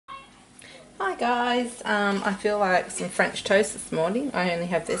Hi guys, I feel like some French toast this morning. I only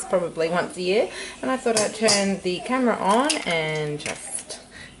have this probably once a year, and I thought I'd turn the camera on and just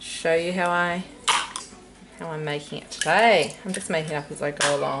show you how I'm making it today. I'm just making it up as I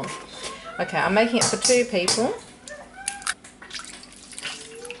go along. Okay, I'm making it for 2 people.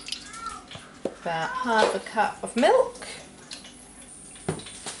 About half a cup of milk.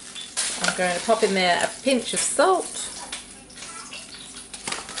 I'm going to pop in there a pinch of salt.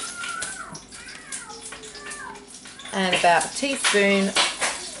 And about a teaspoon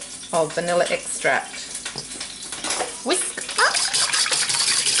of vanilla extract. Whisk up.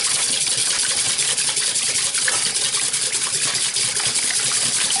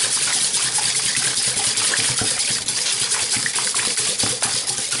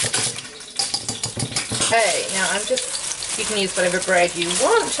 Okay, now you can use whatever bread you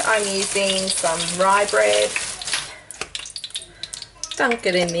want. I'm using some rye bread. Dunk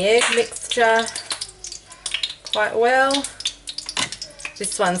it in the egg mixture quite well.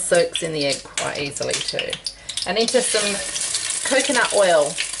 This one soaks in the egg quite easily too. And into some coconut oil.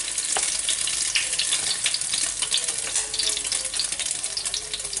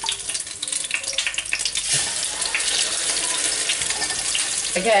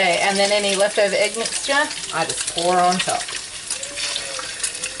 Okay, and then any leftover egg mixture, I just pour on top.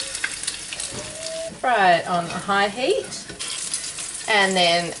 Fry it on a high heat, and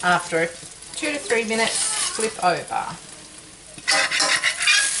then after 2 to 3 minutes, flip over.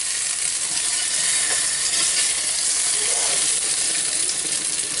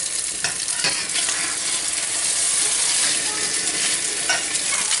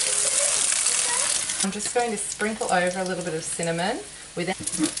 I'm just going to sprinkle over a little bit of cinnamon with it.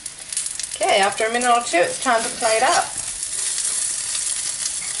 Okay, after a minute or 2, it's time to plate up.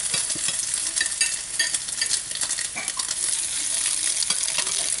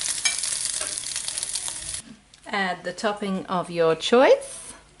 Add the topping of your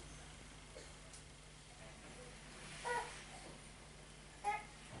choice.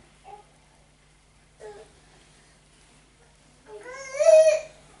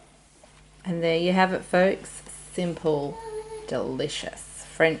 And there you have it, folks. Simple, delicious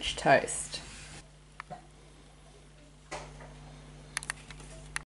French toast.